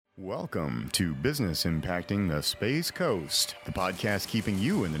Welcome to Business Impacting the Space Coast, the podcast keeping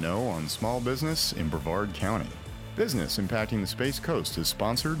you in the know on small business in Brevard County. Business Impacting the Space Coast is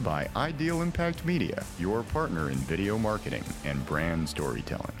sponsored by Ideal Impact Media, your partner in video marketing and brand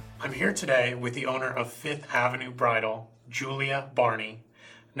storytelling. I'm here today with the owner of Fifth Avenue Bridal, Julia Barney.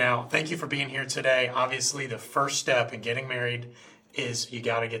 Now, thank you for being here today. Obviously, the first step in getting married is you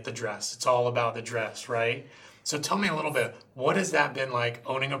got to get the dress. It's all about the dress, right? So tell me a little bit, what has that been like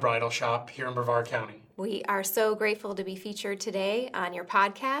owning a bridal shop here in Brevard County? We are so grateful to be featured today on your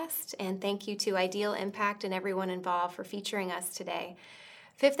podcast, and thank you to Ideal Impact and everyone involved for featuring us today.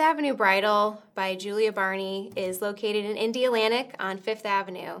 Fifth Avenue Bridal by Julia Barney is located in Indy Atlantic on Fifth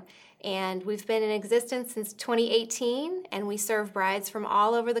Avenue, and we've been in existence since 2018, and we serve brides from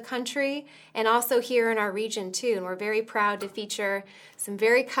all over the country and also here in our region too. And we're very proud to feature some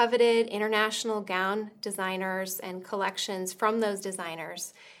very coveted international gown designers and collections from those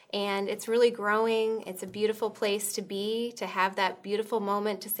designers. And it's really growing. It's a beautiful place to be, to have that beautiful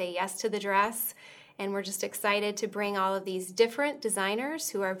moment to say yes to the dress. And we're just excited to bring all of these different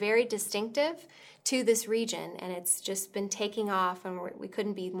designers who are very distinctive to this region, and it's just been taking off, and we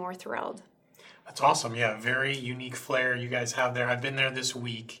couldn't be more thrilled. That's awesome. Yeah, very unique flair you guys have there. I've been there this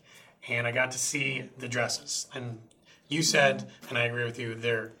week, and I got to see the dresses. And you said, and I agree with you,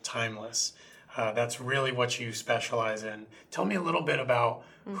 they're timeless. That's really what you specialize in. Tell me a little bit about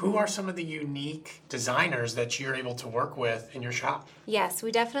who are some of the unique designers that you're able to work with in your shop? Yes,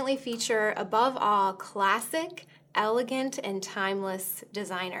 we definitely feature, above all, classic, elegant, and timeless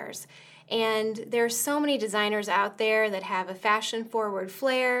designers. And there are so many designers out there that have a fashion-forward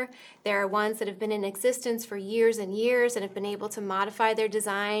flair. There are ones that have been in existence for years and years and have been able to modify their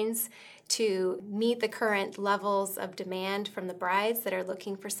designs to meet the current levels of demand from the brides that are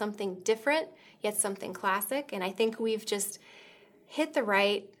looking for something different, yet something classic. And I think we've just hit the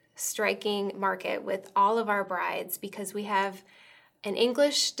right striking market with all of our brides, because we have an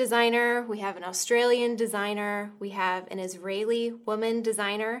English designer, we have an Australian designer, we have an Israeli woman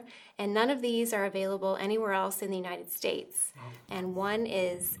designer, and none of these are available anywhere else in the United States. And one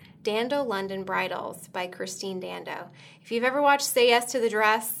is Dando London Bridals by Christine Dando. If you've ever watched Say Yes to the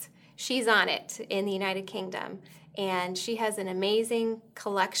Dress, she's on it in the United Kingdom. And she has an amazing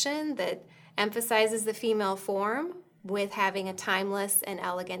collection that emphasizes the female form with having a timeless and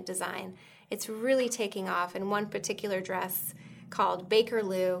elegant design. It's really taking off, and one particular dress called Baker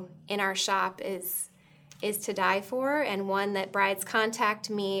Lou in our shop is to die for, and one that brides contact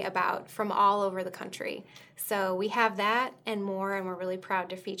me about from all over the country. So we have that and more, and we're really proud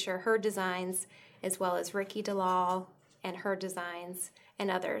to feature her designs as well as Ricky Dalal and her designs and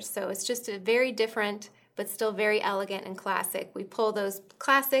others. So it's just a very different but still very elegant and classic. We pull those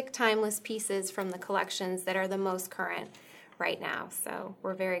classic, timeless pieces from the collections that are the most current right now. So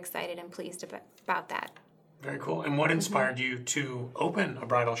we're very excited and pleased about that. Very cool. And what inspired you to open a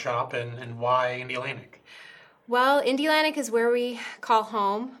bridal shop, and why Indy Atlantic? Well, Indy Atlantic is where we call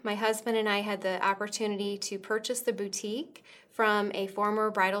home. My husband and I had the opportunity to purchase the boutique from a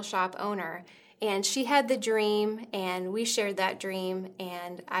former bridal shop owner. And she had the dream, and we shared that dream,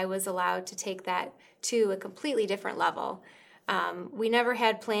 and I was allowed to take that to a completely different level. We never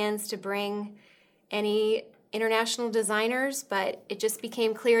had plans to bring any international designers, but it just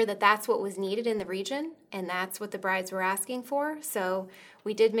became clear that that's what was needed in the region, and that's what the brides were asking for. So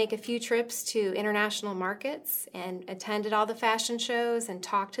we did make a few trips to international markets and attended all the fashion shows and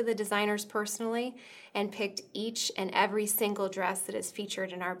talked to the designers personally and picked each and every single dress that is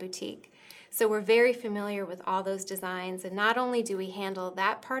featured in our boutique. So we're very familiar with all those designs, and not only do we handle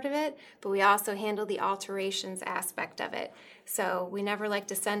that part of it, but we also handle the alterations aspect of it. So we never like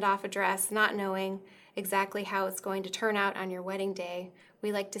to send off a dress not knowing exactly how it's going to turn out on your wedding day.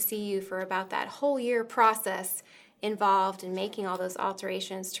 We like to see you for about that whole year process involved in making all those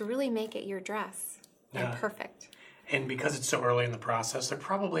alterations to really make it your dress and perfect. And because it's so early in the process, they're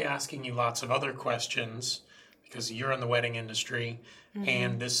probably asking you lots of other questions because you're in the wedding industry,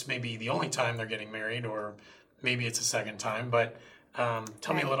 and this may be the only time they're getting married, or maybe it's a second time. But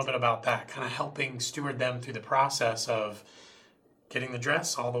tell me a little bit about that, kind of helping steward them through the process of getting the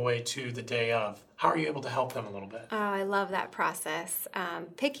dress all the way to the day of. How are you able to help them a little bit? Oh, I love that process.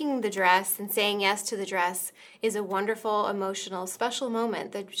 Picking the dress and saying yes to the dress is a wonderful, emotional, special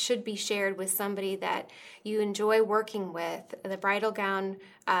moment that should be shared with somebody that you enjoy working with, the bridal gown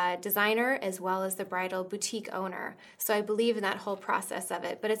designer as well as the bridal boutique owner. So I believe in that whole process of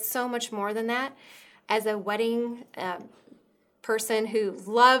it. But it's so much more than that. As a wedding person who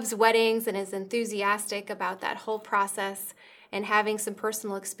loves weddings and is enthusiastic about that whole process and having some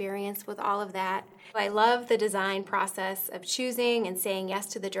personal experience with all of that. I love the design process of choosing and saying yes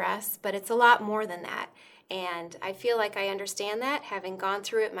to the dress, but it's a lot more than that. And I feel like I understand that, having gone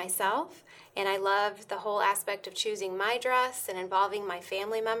through it myself. And I love the whole aspect of choosing my dress and involving my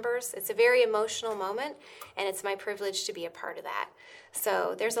family members. It's a very emotional moment, and it's my privilege to be a part of that.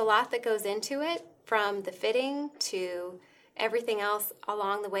 So there's a lot that goes into it, from the fitting to everything else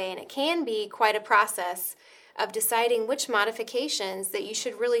along the way. And it can be quite a process of deciding which modifications that you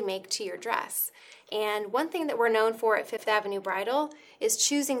should really make to your dress. And one thing that we're known for at Fifth Avenue Bridal is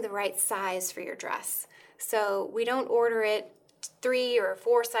choosing the right size for your dress. So we don't order it 3 or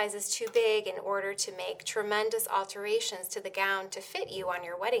 4 sizes too big in order to make tremendous alterations to the gown to fit you on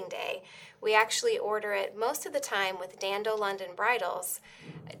your wedding day. We actually order it most of the time with Dando London Bridals,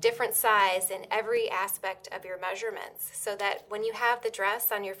 a different size in every aspect of your measurements, so that when you have the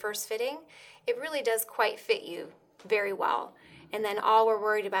dress on your first fitting, it really does quite fit you very well. And then all we're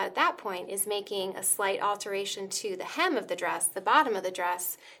worried about at that point is making a slight alteration to the hem of the dress, the bottom of the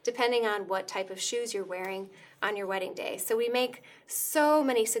dress, depending on what type of shoes you're wearing on your wedding day. So we make so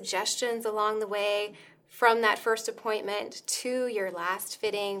many suggestions along the way, from that first appointment to your last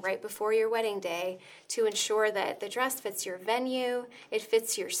fitting right before your wedding day, to ensure that the dress fits your venue, it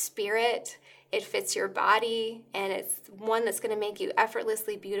fits your spirit, it fits your body, and it's one that's going to make you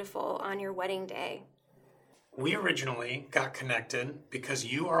effortlessly beautiful on your wedding day. We originally got connected because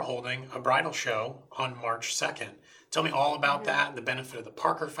you are holding a bridal show on March 2nd. Tell me all about that, the benefit of the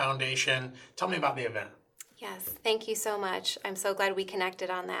Parker Foundation. Tell me about the event. Yes, thank you so much. I'm so glad we connected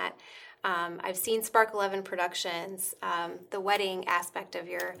on that. I've seen Spark 11 Productions, the wedding aspect of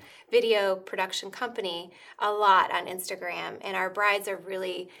your video production company, a lot on Instagram, and our brides are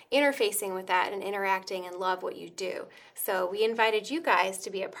really interfacing with that and interacting and love what you do. So we invited you guys to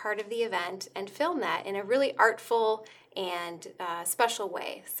be a part of the event and film that in a really artful and special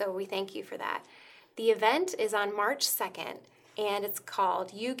way. So we thank you for that. The event is on March 2nd, and it's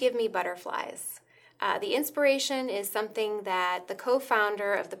called You Give Me Butterflies. The inspiration is something that the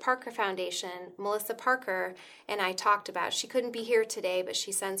co-founder of the Parker Foundation, Melissa Parker, and I talked about. She couldn't be here today, but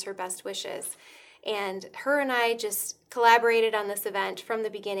she sends her best wishes. And her and I just collaborated on this event from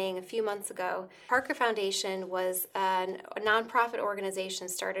the beginning a few months ago. Parker Foundation was a nonprofit organization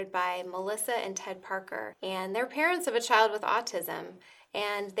started by Melissa and Ted Parker, and they're parents of a child with autism.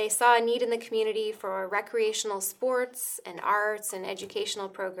 And they saw a need in the community for recreational sports and arts and educational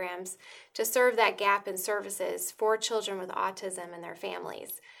programs to serve that gap in services for children with autism and their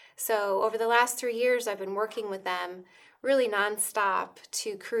families. So over the last 3 years, I've been working with them really nonstop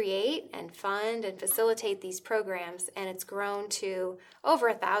to create and fund and facilitate these programs, and it's grown to over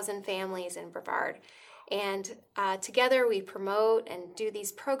 1,000 families in Brevard. And together we promote and do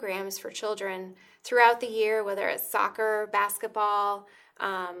these programs for children throughout the year, whether it's soccer, basketball,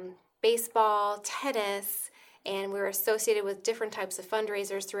 baseball, tennis, and we're associated with different types of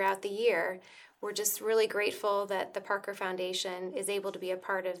fundraisers throughout the year. We're just really grateful that the Parker Foundation is able to be a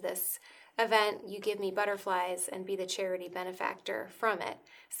part of this event, You Give Me Butterflies, and be the charity benefactor from it.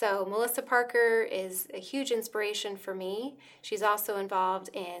 So Melissa Parker is a huge inspiration for me. She's also involved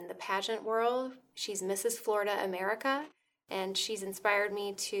in the pageant world. She's Mrs. Florida America, and she's inspired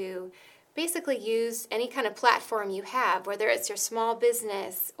me to basically use any kind of platform you have, whether it's your small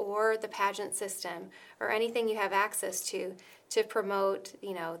business or the pageant system or anything you have access to promote,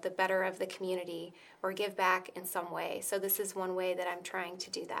 the better of the community or give back in some way. So this is one way that I'm trying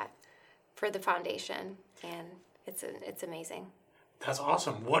to do that for the foundation, and it's amazing. That's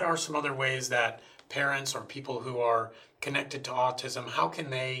awesome. What are some other ways that parents or people who are connected to autism, how can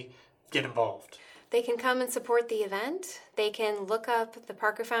they get involved? They can come and support the event. They can look up the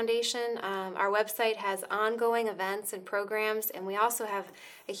Parker Foundation. Our website has ongoing events and programs, and we also have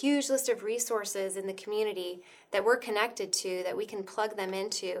a huge list of resources in the community that we're connected to that we can plug them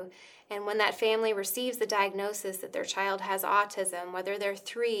into. And when that family receives the diagnosis that their child has autism, whether they're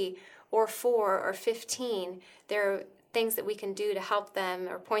 3 or 4 or 15, there are things that we can do to help them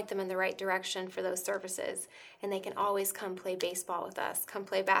or point them in the right direction for those services. And they can always come play baseball with us, come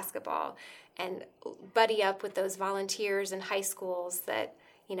play basketball, and buddy up with those volunteers in high schools that,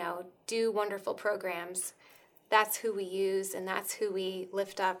 do wonderful programs. That's who we use, and that's who we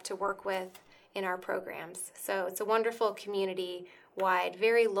lift up to work with in our programs. So it's a wonderful community-wide,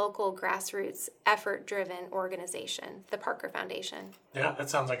 very local, grassroots, effort-driven organization, the Parker Foundation. Yeah, that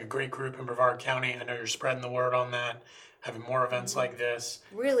sounds like a great group in Brevard County. I know you're spreading the word on that, having more events like this.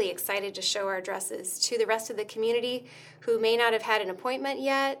 Really excited to show our dresses to the rest of the community who may not have had an appointment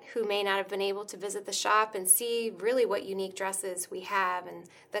yet, who may not have been able to visit the shop and see really what unique dresses we have and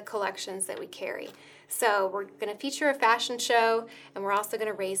the collections that we carry. So we're going to feature a fashion show, and we're also going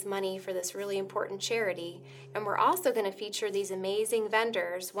to raise money for this really important charity. And we're also going to feature these amazing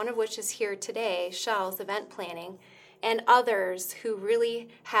vendors, one of which is here today, Shell's Event Planning, and others who really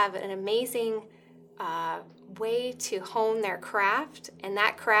have an amazing way to hone their craft. And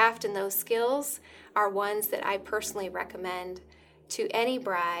that craft and those skills are ones that I personally recommend to any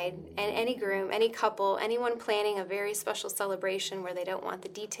bride and any groom, any couple, anyone planning a very special celebration where they don't want the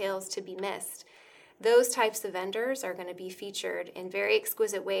details to be missed. Those types of vendors are going to be featured in very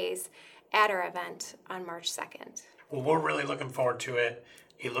exquisite ways at our event on March 2nd. Well, we're really looking forward to it.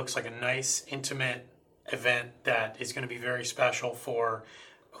 It looks like a nice, intimate event that is going to be very special for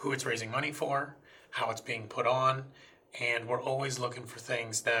who it's raising money for, how it's being put on, and we're always looking for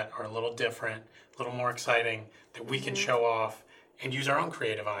things that are a little different, a little more exciting, that we can show off and use our own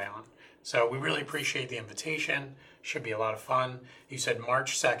creative eye on. So we really appreciate the invitation. Should be a lot of fun. You said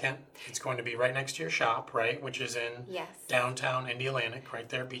March 2nd. It's going to be right next to your shop, right? Which is in downtown Indialantic, right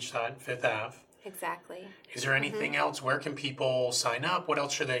there, beachside, 5th Ave. Exactly. Is there anything else? Where can people sign up? What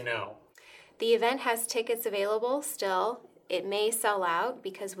else should they know? The event has tickets available still. It may sell out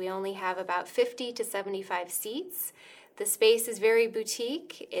because we only have about 50 to 75 seats. The space is very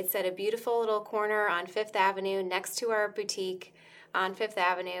boutique. It's at a beautiful little corner on 5th Avenue next to our boutique on 5th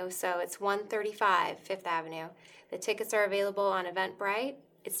Avenue, so it's 135 5th Avenue. The tickets are available on Eventbrite.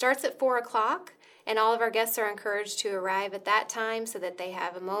 It starts at 4 o'clock, and all of our guests are encouraged to arrive at that time so that they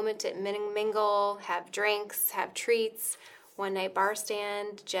have a moment to mingle, have drinks, have treats, one-night bar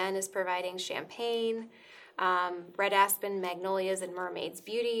stand. Jen is providing champagne. Red Aspen Magnolias and Mermaid's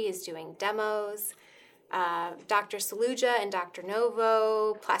Beauty is doing demos. Dr. Saluja and Dr.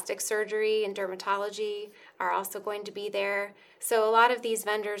 Novo, plastic surgery and dermatology are also going to be there. So a lot of these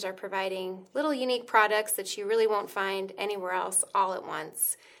vendors are providing little unique products that you really won't find anywhere else all at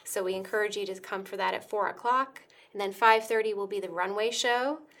once. So we encourage you to come for that at 4 o'clock. And then 5:30 will be the runway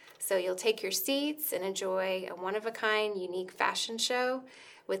show. So you'll take your seats and enjoy a one-of-a-kind, unique fashion show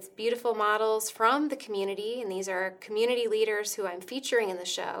with beautiful models from the community. And these are community leaders who I'm featuring in the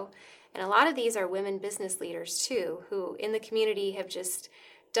show. And a lot of these are women business leaders, too, who in the community have just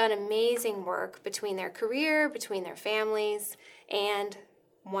done amazing work between their career, between their families, and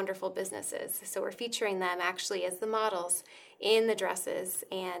wonderful businesses. So we're featuring them actually as the models in the dresses,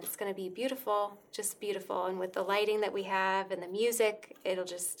 and it's going to be beautiful, just beautiful. And with the lighting that we have and the music, it'll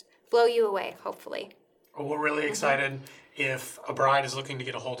just blow you away, hopefully. Well, we're really excited. If a bride is looking to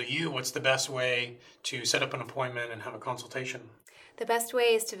get a hold of you, what's the best way to set up an appointment and have a consultation? The best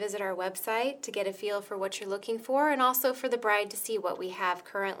way is to visit our website to get a feel for what you're looking for, and also for the bride to see what we have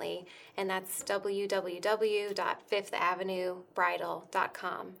currently, and that's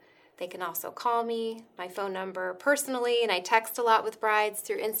www.fifthavenuebridal.com. They can also call me. My phone number personally, and I text a lot with brides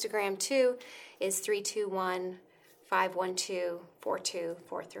through Instagram too, is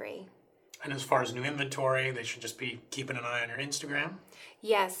 321-512-4243. And as far as new inventory, they should just be keeping an eye on your Instagram?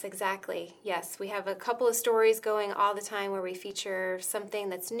 Yes, exactly. Yes, we have a couple of stories going all the time where we feature something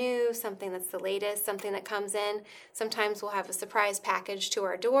that's new, something that's the latest, something that comes in. Sometimes we'll have a surprise package to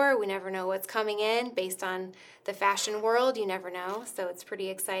our door. We never know what's coming in. Based on the fashion world, you never know. So it's pretty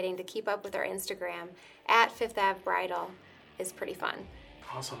exciting to keep up with our Instagram. At 5th Ave Bridal is pretty fun.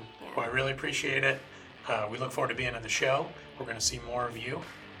 Awesome. Yeah. Well, I really appreciate it. We look forward to being at the show. We're going to see more of you.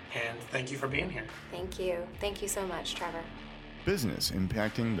 And thank you for being here. Thank you. Thank you so much, Trevor. Business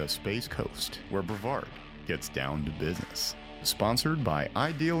impacting the Space Coast, where Brevard gets down to business. Sponsored by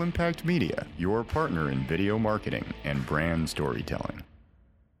Ideal Impact Media, your partner in video marketing and brand storytelling.